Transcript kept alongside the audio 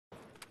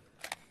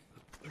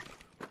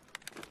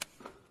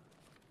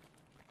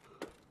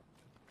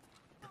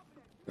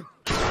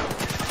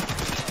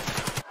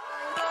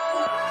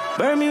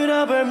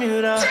Bermuda,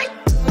 Bermuda.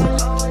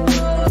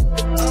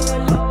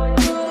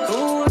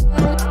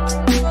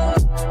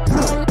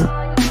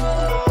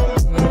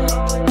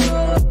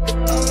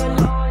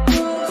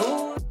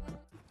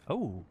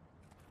 Oh.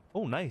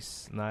 Oh,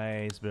 nice.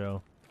 Nice,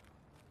 bro.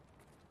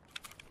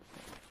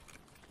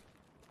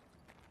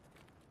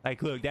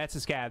 Like, look, that's a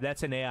scav.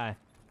 That's an AI.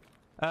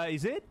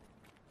 Is it?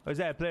 Or is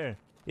that a player?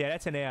 Yeah,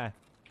 that's an AI.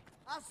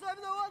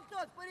 Особенно вон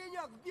тот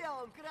паренек в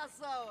белом,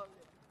 красава.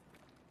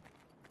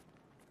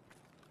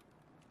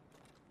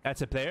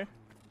 That's a player?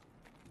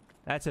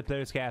 That's a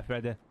player scav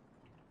right there.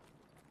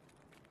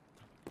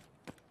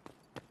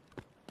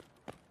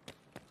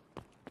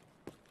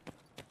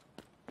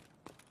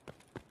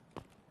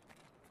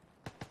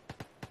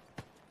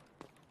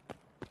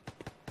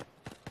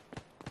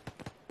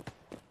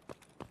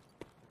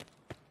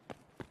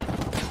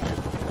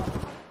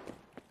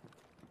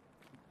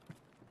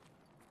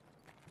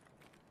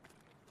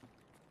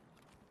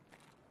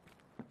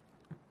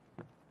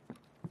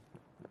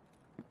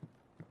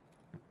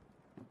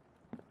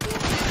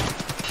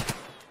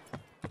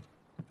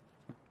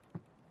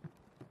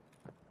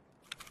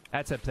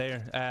 That's a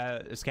player,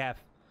 Scav.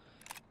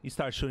 You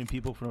start shooting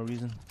people for no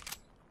reason.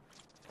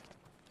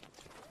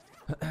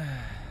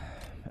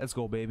 Let's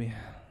go, baby.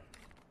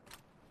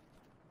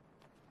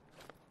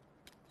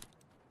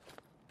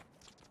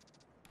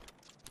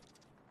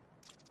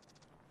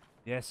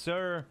 Yes,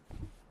 sir.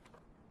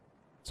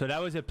 So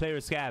that was a player,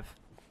 Scav.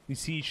 You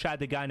see, he shot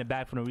the guy in the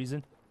back for no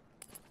reason.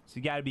 So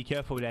you gotta be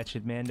careful with that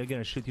shit, man. They're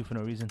gonna shoot you for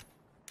no reason.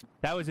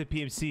 That was a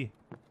PMC.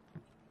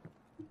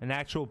 An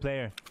actual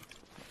player.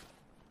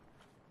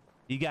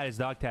 He got his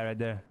dog tag right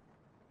there.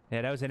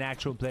 Yeah, that was an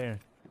actual player.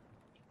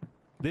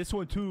 This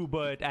one too,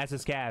 but as a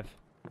scav.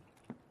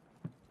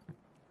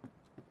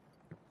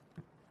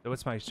 So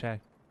what's my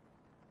check?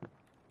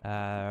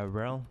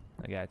 Rel,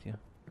 I got you.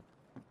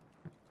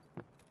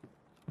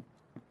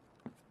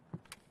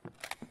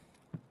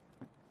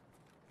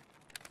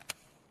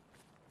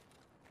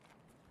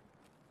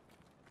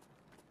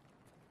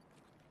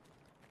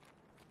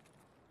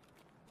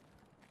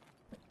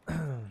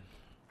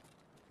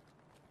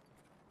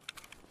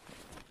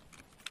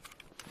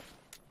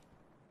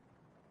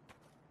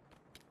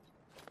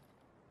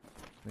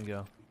 There you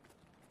go.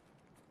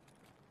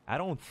 I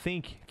don't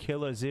think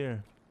Killer's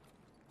here.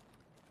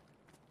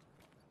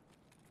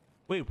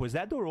 Wait, was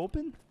that door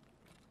open?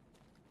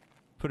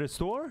 For the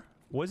store?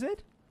 Was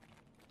it?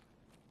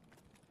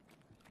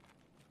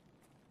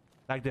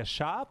 Like the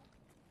shop?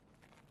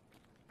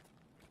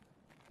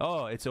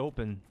 Oh, it's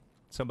open.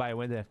 Somebody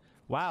went there.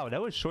 Wow,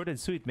 that was short and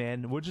sweet,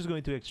 man. We're just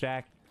going to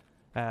extract.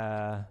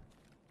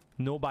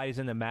 Nobody's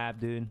in the map,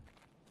 dude.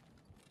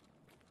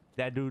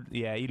 That dude,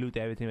 yeah, he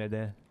looted everything right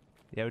there.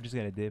 Yeah, we're just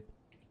gonna dip.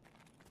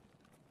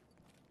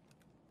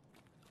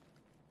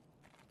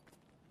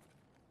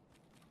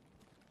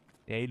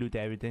 Yeah, he looted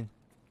everything.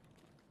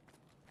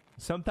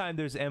 Sometimes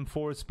there's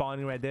M4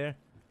 spawning right there.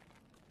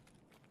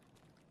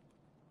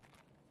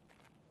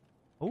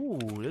 Oh,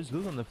 there's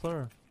loot on the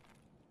floor.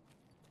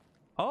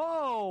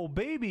 Oh,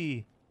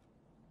 baby.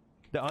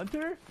 The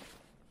hunter?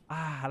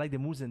 Ah, I like the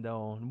Muzen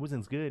though. The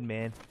Muzen's good,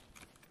 man.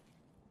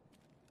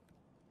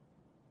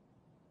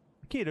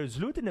 Okay, there's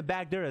loot in the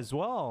back there as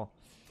well.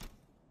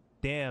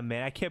 Damn,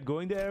 man. I kept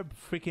going there,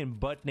 freaking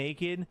butt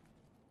naked.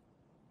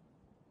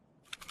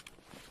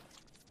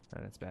 Oh,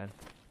 that's bad.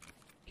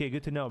 Okay,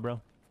 good to know,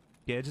 bro.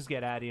 Yeah, let's just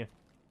get out of here.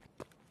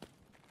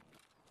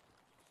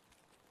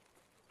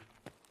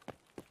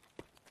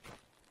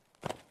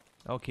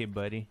 Okay,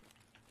 buddy.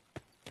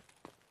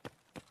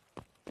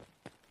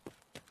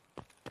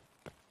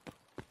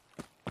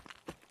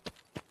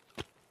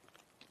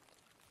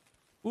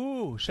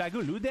 Ooh, should I go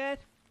loot that?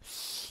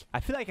 I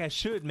feel like I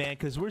should, man,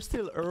 because we're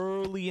still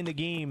early in the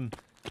game.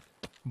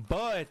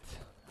 But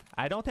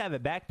I don't have a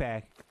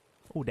backpack.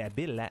 Oh, that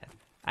bit lag.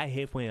 I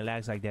hate when it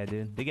lags like that,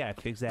 dude. They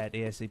gotta fix that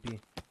ASAP.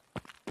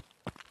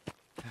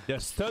 The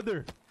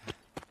stutter.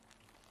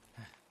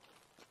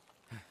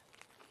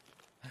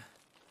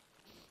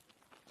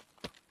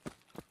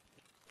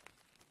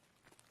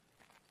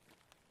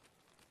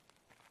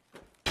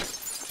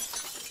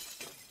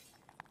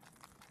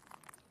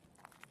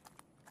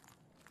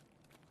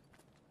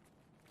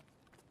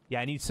 Yeah,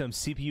 I need some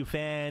CPU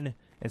fan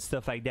and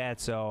stuff like that,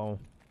 so...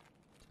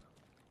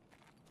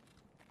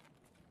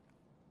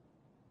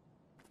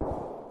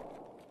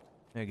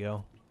 There you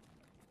go.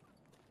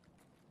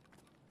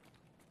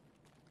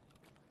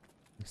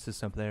 This is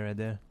some player right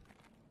there.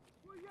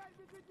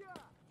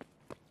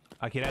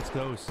 Okay, that's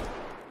close.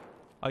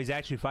 Oh, he's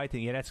actually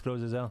fighting. Yeah, that's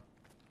close as hell.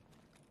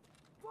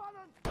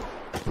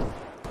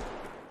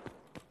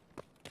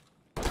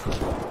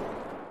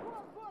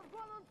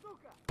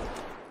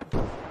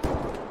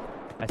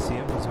 I see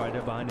him. He's right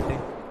there behind the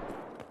thing.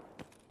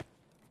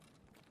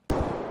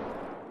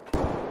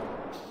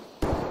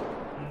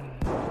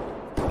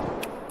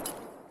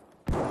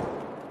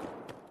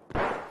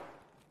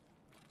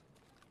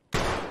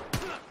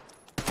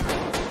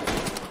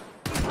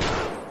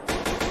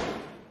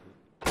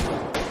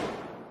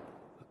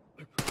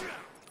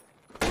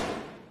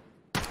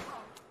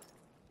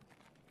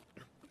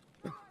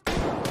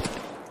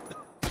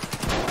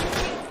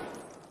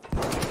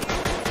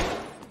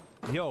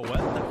 Yo, what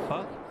the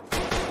fuck?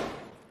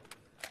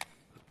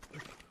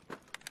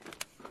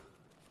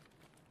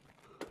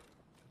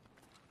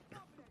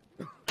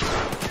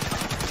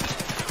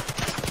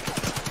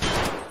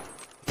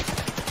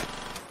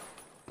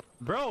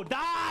 Bro,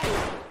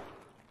 die!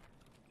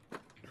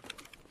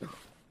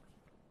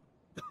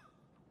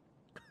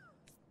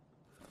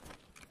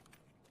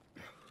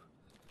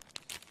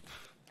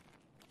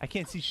 I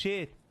can't see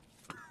shit.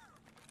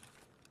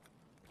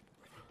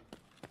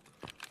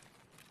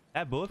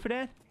 That bullet for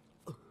that?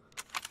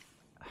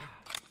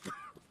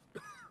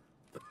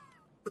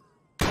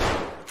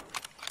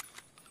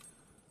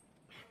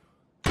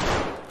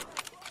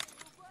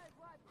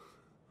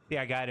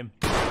 Yeah, I got him.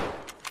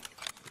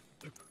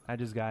 I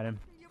just got him.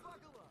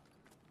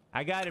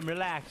 I got him.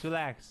 Relax,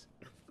 relax.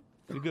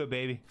 You're good,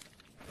 baby.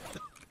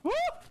 Woo!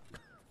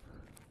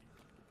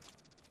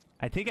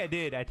 I think I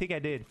did. I think I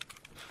did.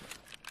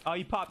 Oh,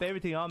 you popped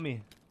everything on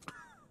me.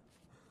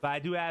 But I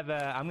do have,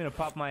 I'm gonna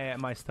pop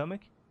my stomach.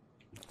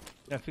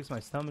 Gotta fix my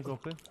stomach real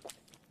quick.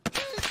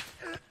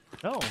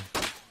 No.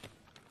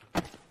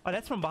 Oh,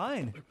 that's from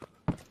behind.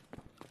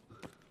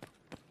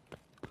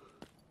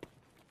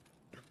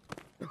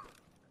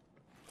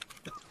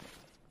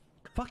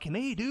 Fucking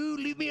hey, dude,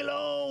 leave me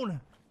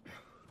alone.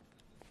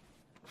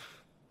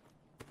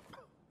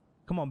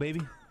 Come on,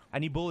 baby. I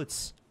need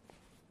bullets.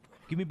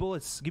 Give me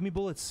bullets. Give me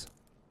bullets.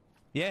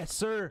 Yes,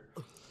 sir.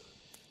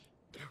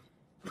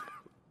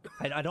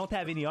 I don't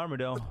have any armor,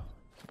 though.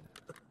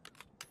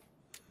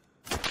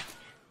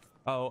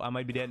 Oh, I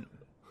might be dead.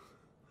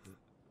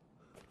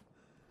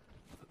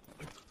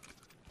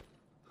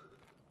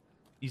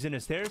 He's in the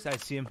stairs? I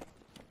see him.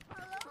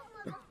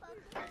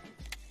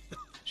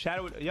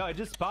 Shadow, yo, it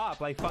just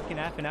popped like fucking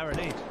half an hour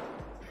late.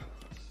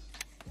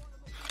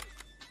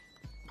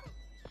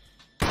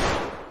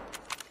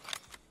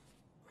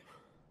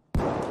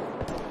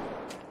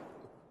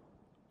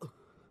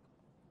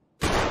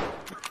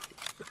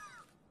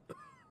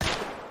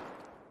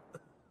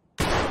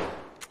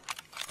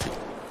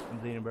 I'm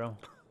bleeding, bro.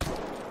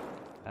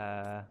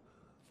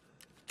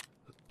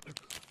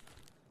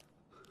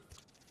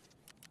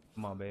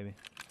 Come on, baby.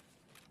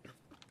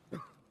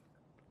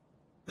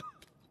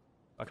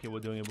 Okay, we're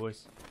doing it,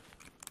 boys.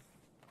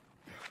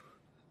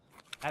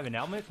 I have an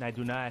helmet, and I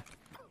do not.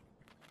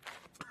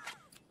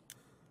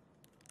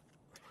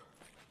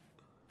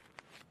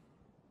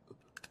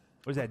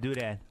 Where's that dude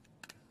at?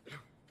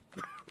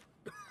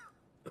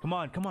 Come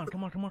on, come on,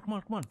 come on, come on, come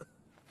on, come on.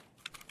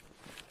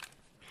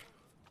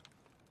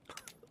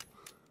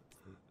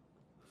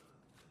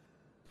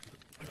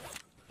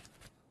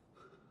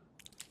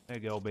 There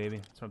you go, baby.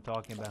 That's what I'm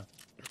talking about.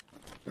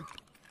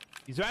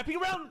 He's wrapping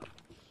around!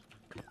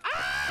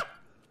 Ah!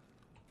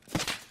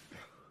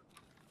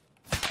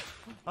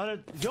 Oh,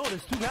 yo,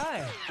 there's two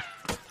guys.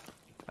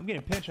 I'm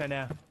getting pinched right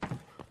now.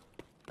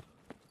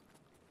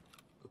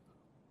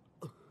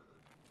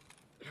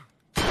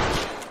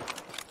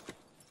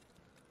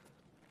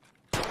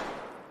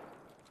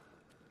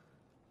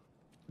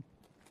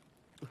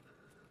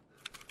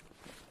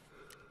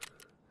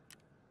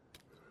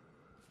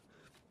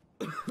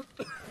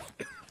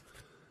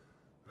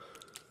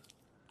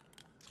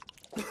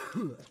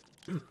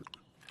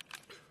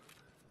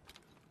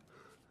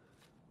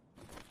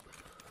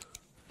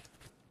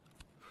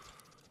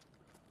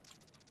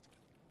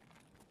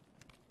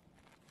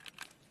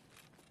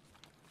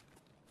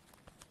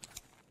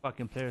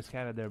 Fucking players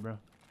scattered there, bro.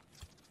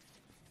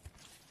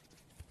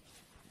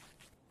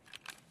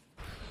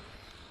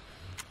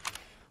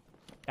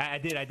 I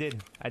did.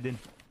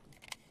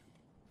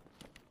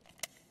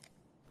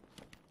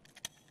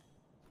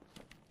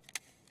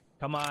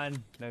 Come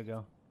on. There we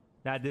go.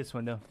 Not this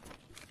one, though.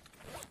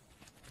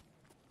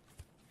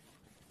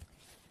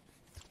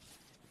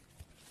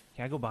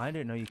 Can I go behind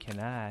it? No, you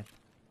cannot.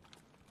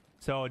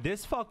 So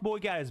this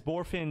fuckboy got his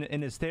boyfriend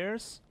in the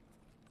stairs.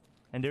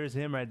 And there's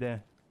him right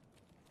there.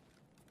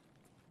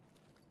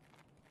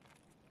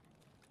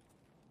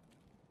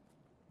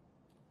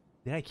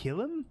 Did I kill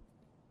him?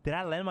 Did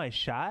I land my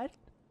shot?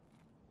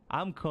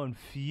 I'm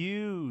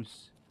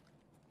confused.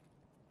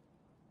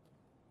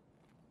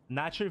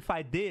 Not sure if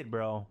I did,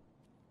 bro.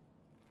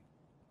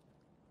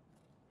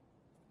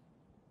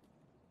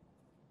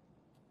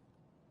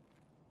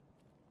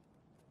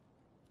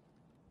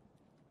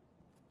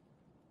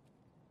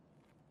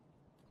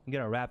 I'm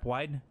gonna wrap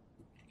wide.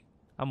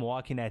 I'm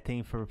walking that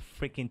thing for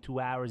freaking 2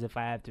 hours if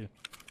I have to.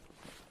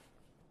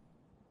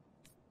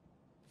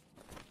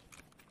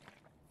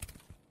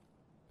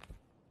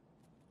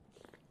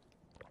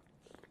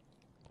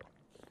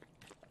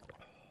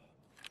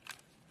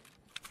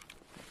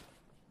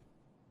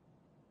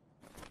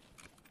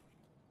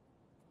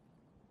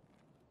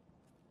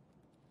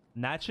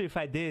 Not sure if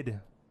I did.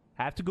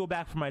 I have to go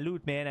back for my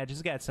loot, man. I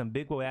just got some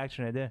big boy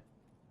action right there.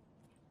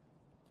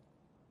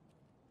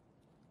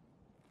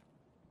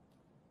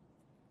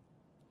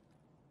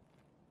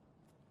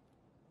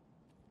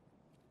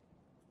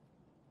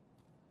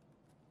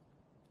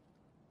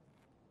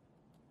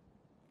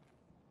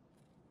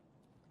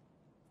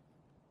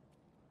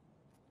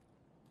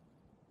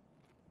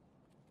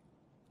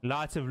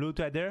 Lots of loot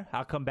right there.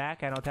 I'll come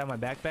back. I don't have my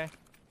backpack.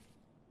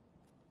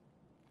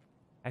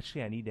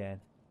 Actually, I need that.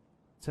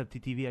 What's up,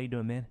 TTV? How you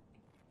doing, man?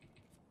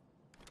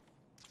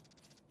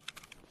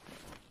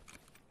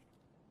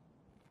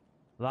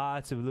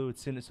 Lots of loot.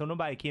 So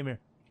nobody came here.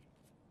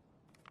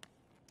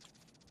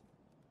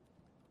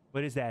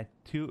 What is that?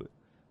 2.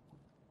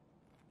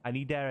 I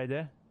need that right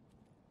there.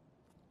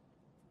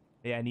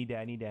 Yeah, I need that.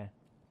 I need that.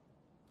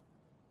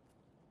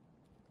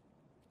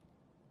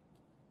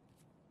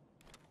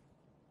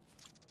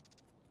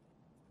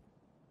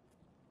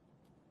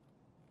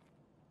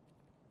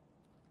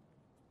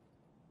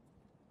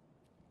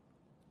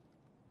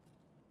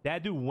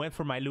 That dude went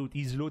for my loot.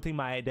 He's looting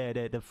my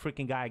the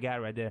freaking guy I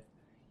got right there.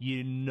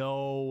 You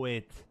know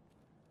it.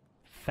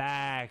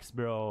 Facts,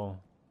 bro.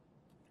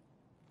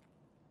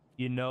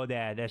 You know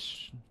that.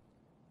 That's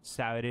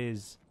how it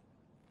is.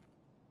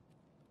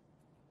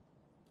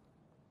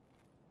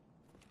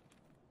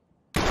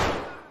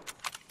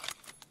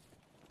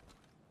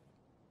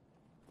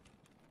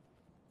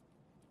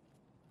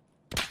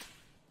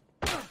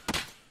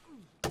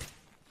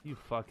 You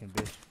fucking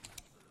bitch.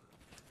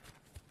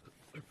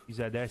 He's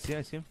out there. See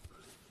him?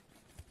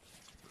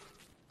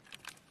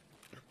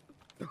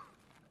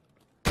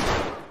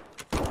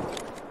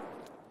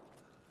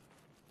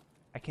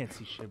 I can't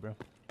see shit, bro.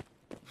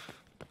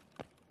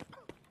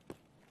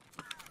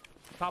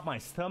 Pop my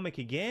stomach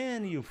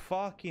again, you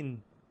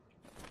fucking...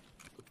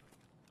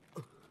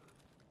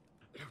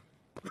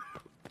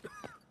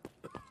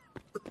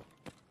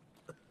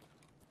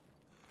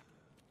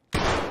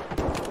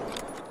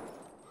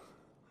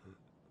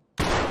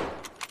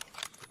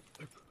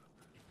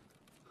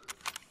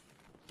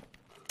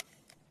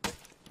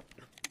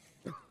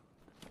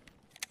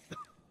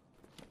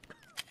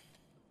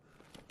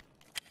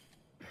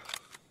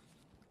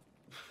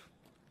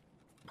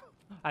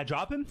 I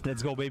drop him?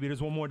 Let's go, baby.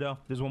 There's one more, though.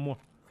 There's one more.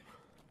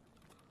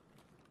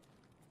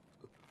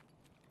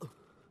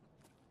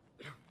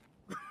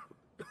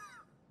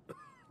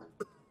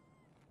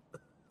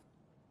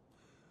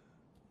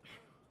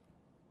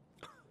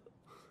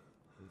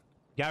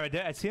 Guy right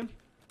there. I see him.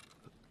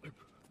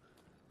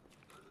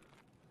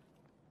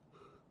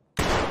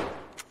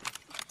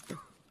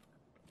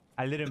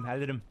 I lit him. I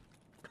lit him.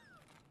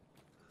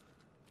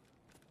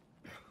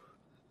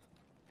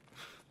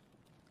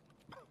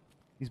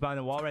 He's behind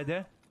the wall right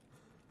there.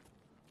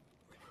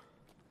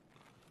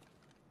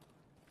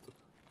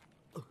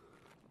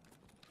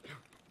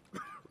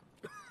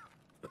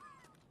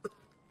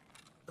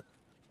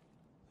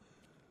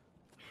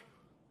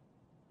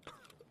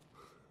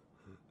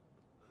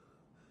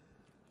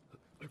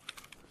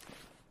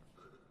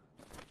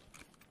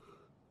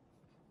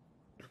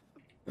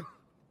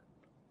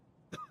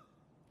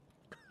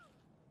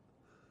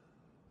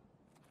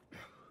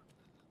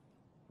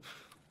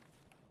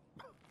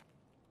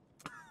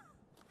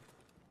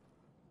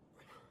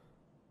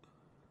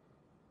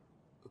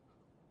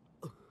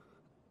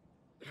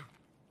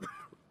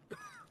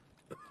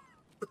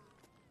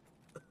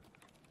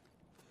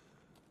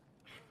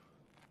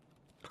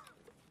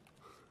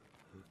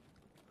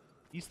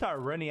 You start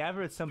running. I've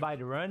heard somebody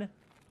to run.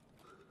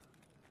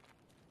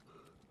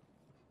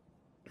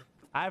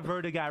 I've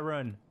heard a guy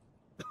run.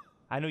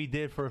 I know he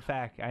did for a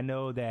fact. I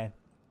know that.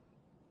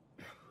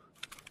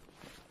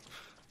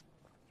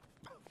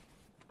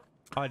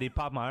 Oh, they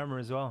popped my armor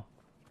as well.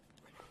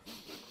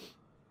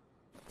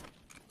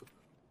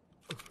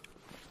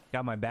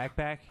 Got my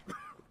backpack.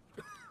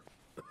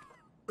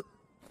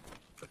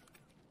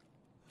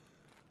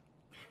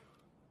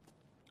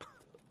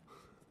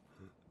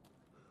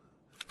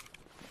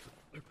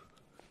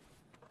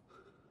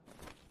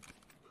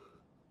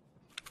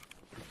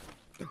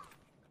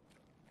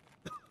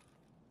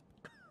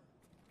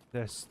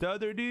 The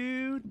stuther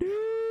dude.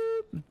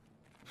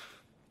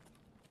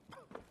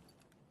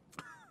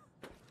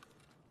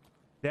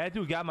 That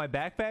dude got my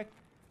backpack.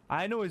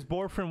 I know his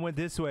boyfriend went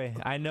this way.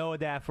 I know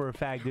that for a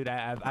fact, dude.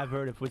 I've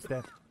heard of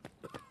footsteps.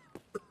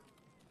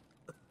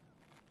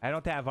 I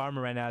don't have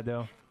armor right now,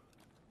 though.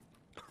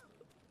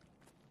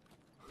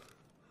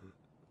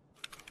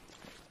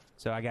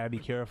 So I gotta be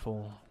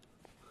careful.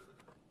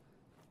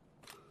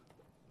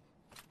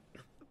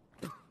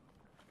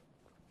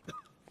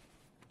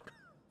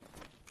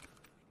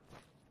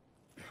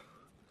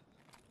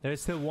 There's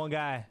still one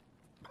guy.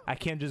 I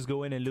can't just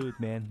go in and loot,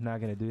 man.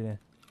 Not gonna do that.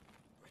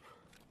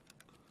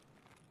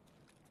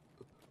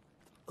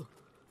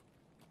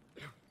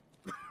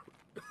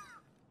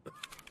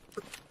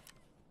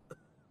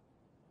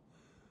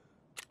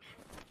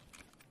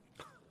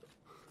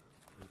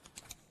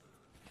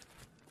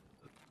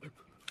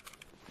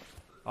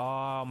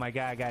 Oh my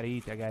god, I gotta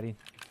eat. I gotta eat.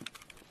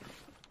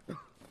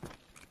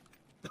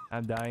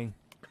 I'm dying.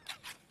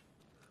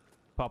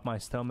 Pop my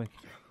stomach.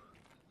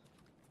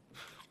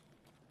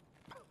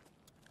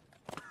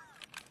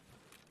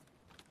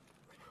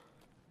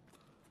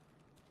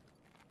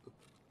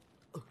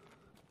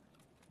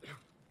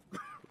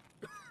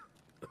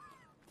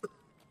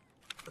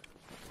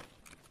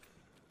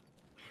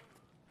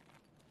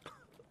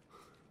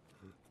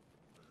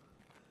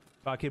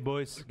 Okay,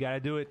 boys, gotta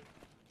do it.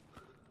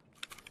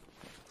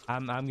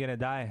 I'm gonna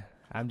die.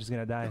 I'm just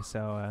gonna die.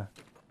 So.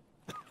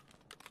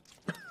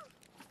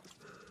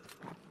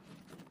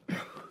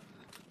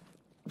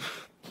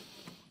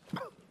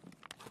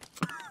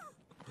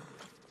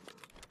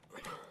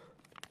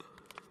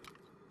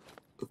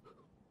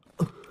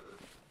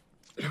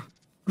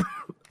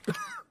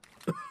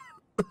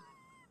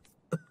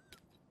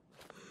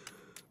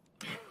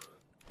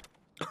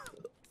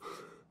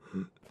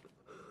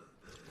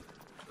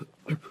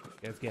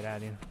 Let's get out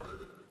of here.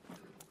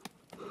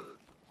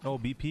 Oh,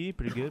 BP,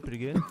 pretty good, pretty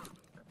good.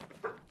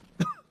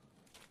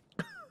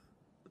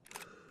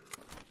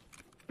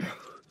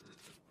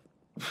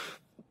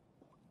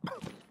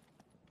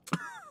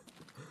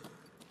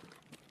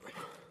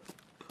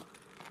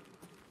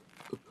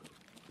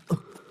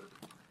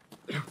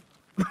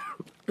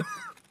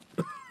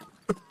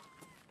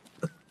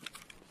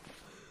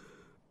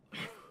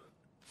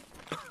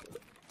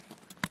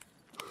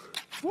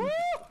 Woo!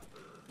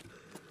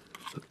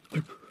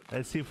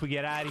 Let's see if we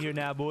get out of here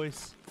now,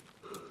 boys.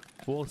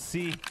 We'll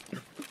see.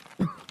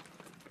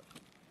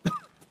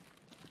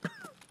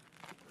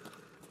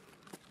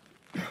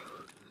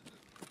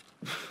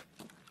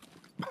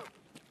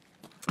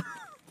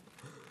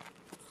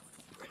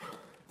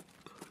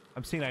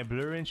 I'm seeing like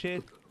blur and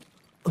shit.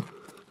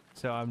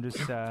 So I'm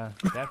just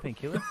that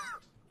painkiller?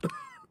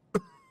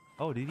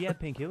 Oh, did he have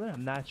painkiller?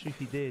 I'm not sure if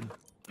he did.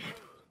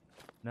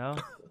 No?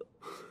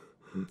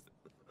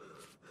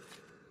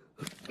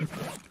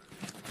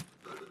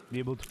 Be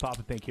able to pop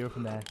a painkiller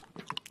from that.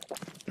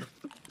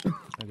 There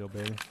you go,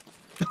 baby.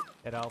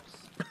 That helps.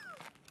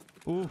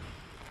 Oof.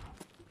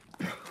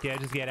 Yeah,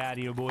 just get out of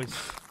here, boys.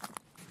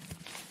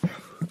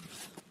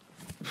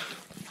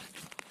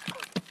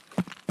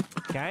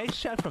 Can I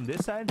shot from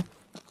this side?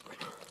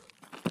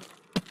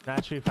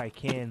 Not sure if I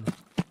can.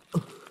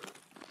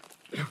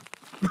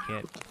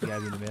 Can't. You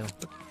gotta be in the middle.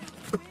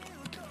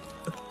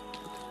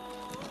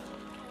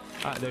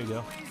 Ah, there you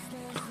go.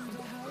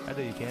 I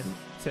think you can.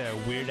 It's a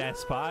weird ass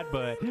spot,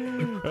 but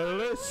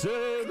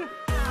listen.